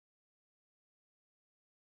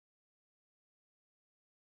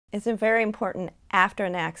It's very important after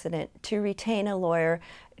an accident to retain a lawyer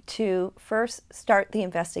to first start the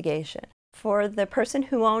investigation. For the person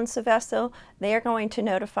who owns the vessel, they are going to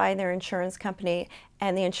notify their insurance company,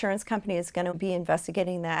 and the insurance company is going to be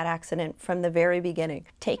investigating that accident from the very beginning,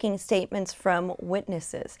 taking statements from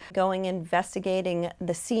witnesses, investigating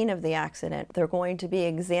the scene of the accident. They're going to be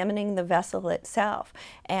examining the vessel itself,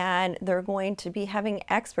 and they're going to be having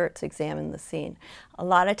experts examine the scene. A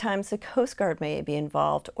lot of times the Coast Guard may be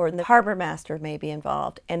involved, or the harbor master may be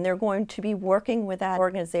involved, and they're going to be working with that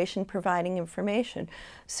organization providing information.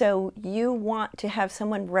 So you want to have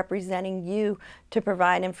someone representing you to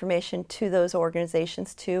provide information to those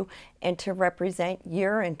organizations too, and to represent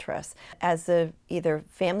your interests as either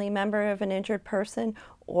family member of an injured person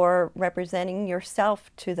or representing yourself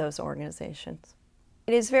to those organizations.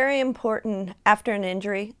 It is very important after an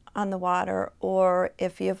injury on the water, or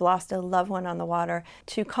if you've lost a loved one on the water,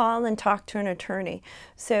 to call and talk to an attorney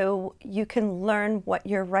so you can learn what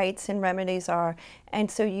your rights and remedies are,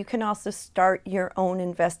 and so you can also start your own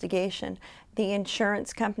investigation. The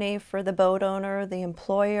insurance company for the boat owner, the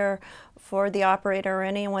employer for the operator, or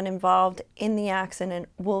anyone involved in the accident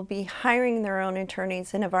will be hiring their own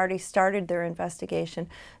attorneys and have already started their investigation.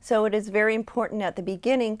 So it is very important at the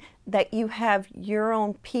beginning that you have your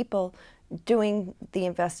own people doing the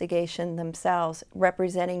investigation themselves,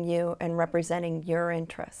 representing you and representing your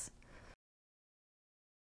interests.